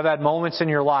 have had moments in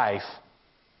your life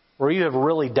where you have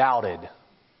really doubted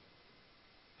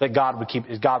that God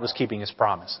was keeping His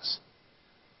promises?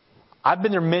 I've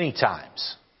been there many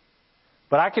times.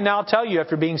 But I can now tell you,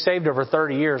 after being saved over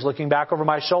 30 years, looking back over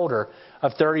my shoulder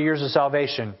of 30 years of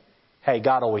salvation, hey,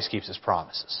 God always keeps His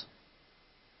promises.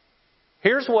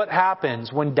 Here's what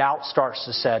happens when doubt starts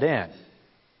to set in.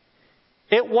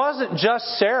 It wasn't just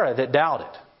Sarah that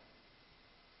doubted.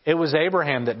 It was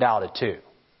Abraham that doubted too.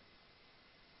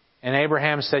 And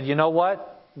Abraham said, you know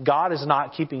what? God is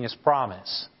not keeping His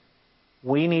promise.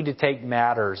 We need to take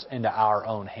matters into our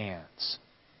own hands.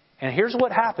 And here's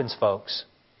what happens, folks.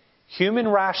 Human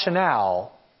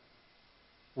rationale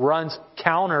runs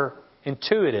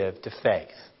counterintuitive to faith.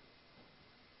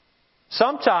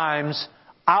 Sometimes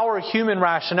our human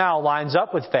rationale lines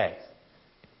up with faith,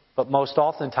 but most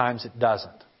oftentimes it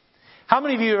doesn't. How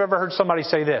many of you have ever heard somebody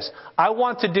say this? I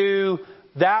want to do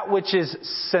that which is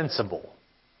sensible.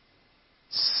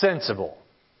 Sensible.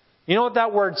 You know what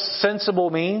that word sensible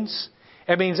means?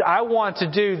 It means I want to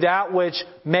do that which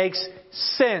makes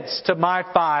sense to my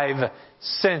five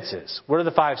senses. What are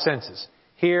the five senses?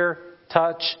 Hear,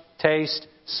 touch, taste,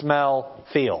 smell,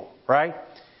 feel. Right?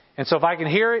 And so if I can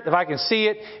hear it, if I can see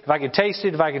it, if I can taste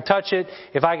it, if I can touch it,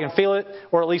 if I can feel it,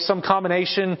 or at least some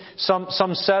combination, some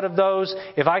set of those,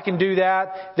 if I can do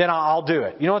that, then I'll do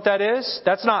it. You know what that is?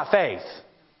 That's not faith.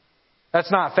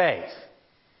 That's not faith.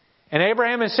 And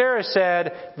Abraham and Sarah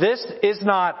said, this is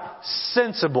not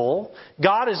sensible.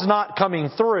 God is not coming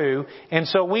through. And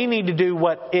so we need to do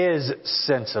what is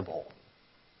sensible.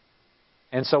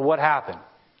 And so what happened?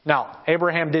 Now,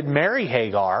 Abraham did marry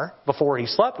Hagar before he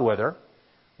slept with her.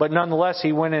 But nonetheless,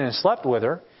 he went in and slept with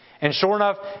her. And sure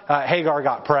enough, Hagar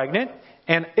got pregnant.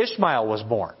 And Ishmael was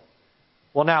born.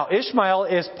 Well, now, Ishmael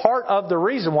is part of the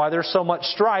reason why there's so much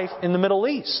strife in the Middle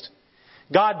East.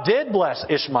 God did bless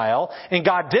Ishmael, and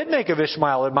God did make of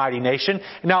Ishmael a mighty nation.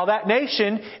 Now that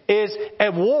nation is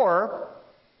at war.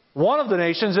 One of the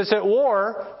nations is at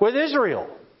war with Israel.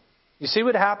 You see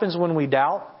what happens when we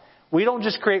doubt? We don't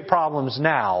just create problems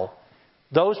now.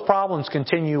 Those problems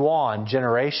continue on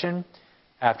generation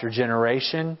after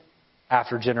generation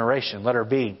after generation. Letter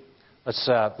B.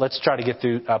 Let's try to get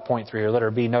through point 3 here.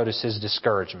 Letter B. Notice his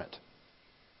discouragement.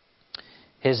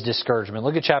 His discouragement.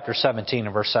 Look at chapter 17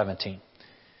 and verse 17.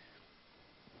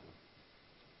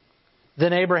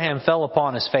 Then Abraham fell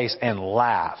upon his face and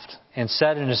laughed, and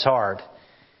said in his heart,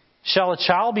 shall a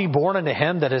child be born unto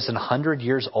him that is 100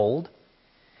 years old?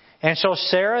 And shall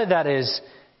Sarah that is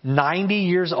 90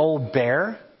 years old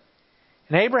bear?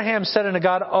 And Abraham said unto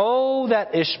God, oh,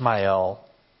 that Ishmael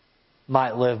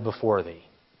might live before thee.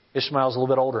 Ishmael's a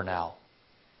little bit older now.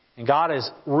 And God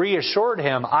has reassured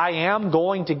him, I am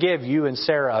going to give you and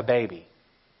Sarah a baby.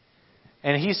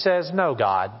 And he says, no,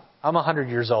 God, I'm 100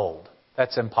 years old.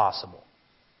 That's impossible.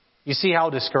 You see how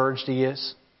discouraged he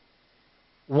is?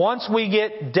 Once we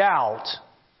get doubt,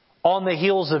 on the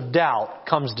heels of doubt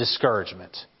comes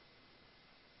discouragement.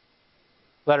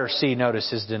 Letter C, notice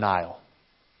his denial.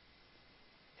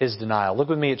 His denial. Look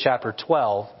with me at chapter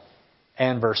 12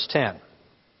 and verse 10.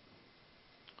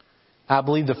 I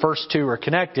believe the first two are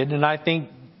connected, and I think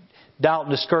doubt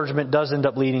and discouragement does end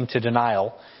up leading to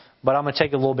denial. But I'm going to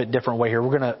take it a little bit different way here.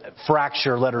 We're going to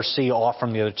fracture letter C off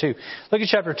from the other two. Look at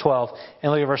chapter 12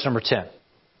 and look at verse number 10.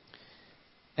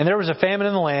 And there was a famine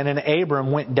in the land, and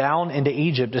Abram went down into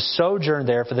Egypt to sojourn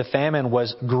there, for the famine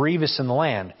was grievous in the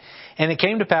land. And it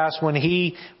came to pass when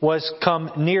he was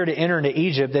come near to enter into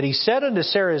Egypt that he said unto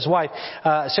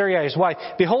Sarai his wife,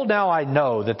 behold, now I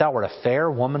know that thou art a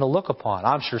fair woman to look upon.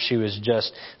 I'm sure she was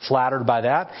just flattered by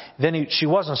that. Then she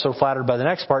wasn't so flattered by the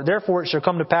next part. Therefore it shall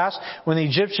come to pass when the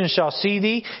Egyptians shall see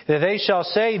thee, that they shall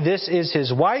say, this is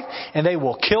his wife, and they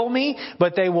will kill me,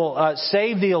 but they will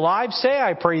save thee alive. Say,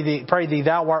 I pray thee,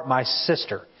 thou art my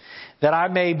sister, that I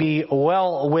may be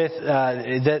well with,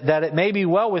 that it may be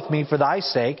well with me for thy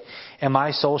sake, and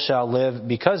my soul shall live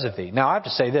because of thee. Now I have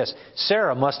to say this,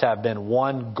 Sarah must have been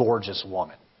one gorgeous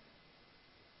woman.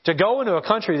 To go into a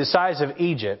country the size of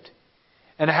Egypt,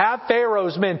 and have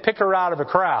Pharaoh's men pick her out of a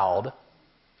crowd,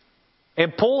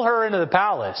 and pull her into the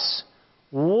palace,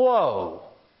 whoa,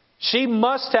 she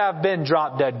must have been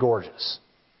drop dead gorgeous.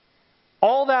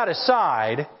 All that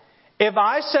aside, if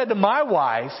I said to my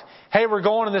wife, hey, we're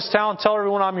going to this town, tell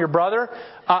everyone I'm your brother,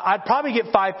 I'd probably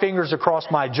get 5 fingers across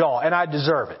my jaw, and I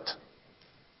deserve it.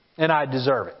 And I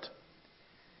deserve it.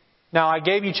 Now, I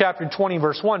gave you chapter 20,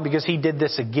 verse 1, because he did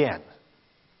this again.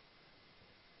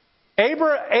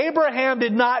 Abraham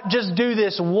did not just do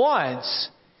this once.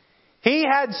 He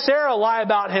had Sarah lie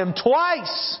about him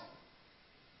twice.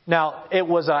 Now, it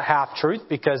was a half-truth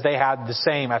because they had the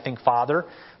same, I think, father,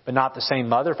 but not the same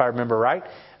mother, if I remember right.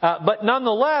 But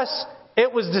nonetheless,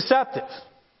 it was deceptive.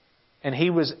 And he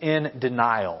was in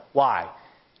denial. Why?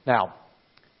 Now,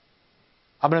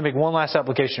 I'm going to make one last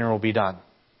application and we'll be done.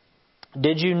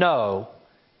 Did you know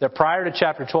that prior to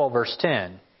chapter 12, verse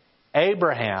 10,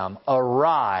 Abraham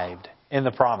arrived in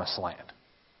the promised land?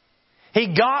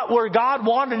 He got where God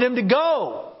wanted him to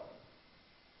go.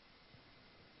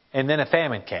 And then a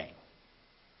famine came.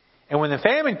 And when the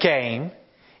famine came,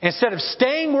 instead of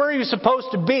staying where he was supposed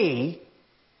to be,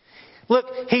 look,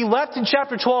 he left in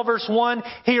chapter 12, verse 1.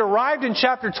 He arrived in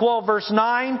chapter 12, verse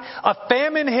 9. A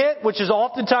famine hit, which is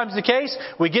oftentimes the case.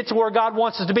 We get to where God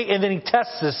wants us to be, and then He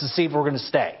tests us to see if we're going to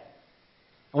stay.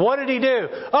 And what did He do?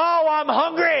 Oh, I'm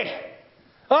hungry.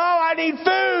 Oh, I need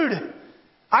food.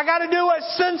 I got to do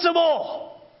what's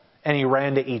sensible. And he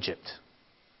ran to Egypt.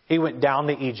 He went down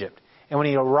to Egypt. And when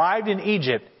he arrived in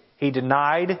Egypt, he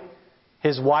denied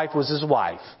his wife was his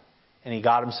wife. And he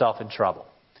got himself in trouble.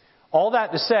 All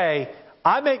that to say,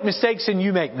 I make mistakes and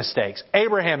you make mistakes.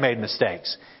 Abraham made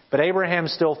mistakes. But Abraham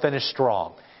still finished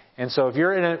strong. And so if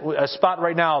you're in a spot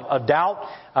right now of doubt,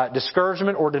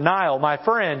 discouragement, or denial, my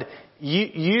friend,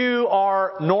 you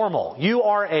are normal. You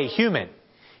are a human.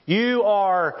 You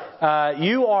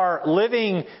are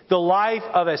living the life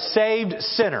of a saved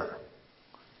sinner.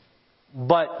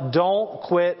 But don't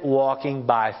quit walking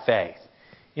by faith.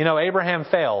 You know, Abraham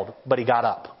failed, but he got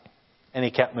up. And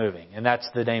he kept moving. And that's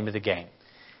the name of the game.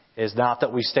 Is not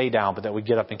that we stay down, but that we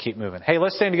get up and keep moving. Hey,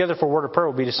 let's stand together for a word of prayer.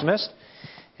 We'll be dismissed.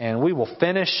 And we will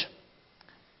finish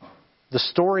the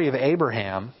story of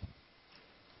Abraham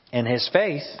and his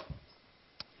faith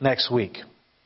next week.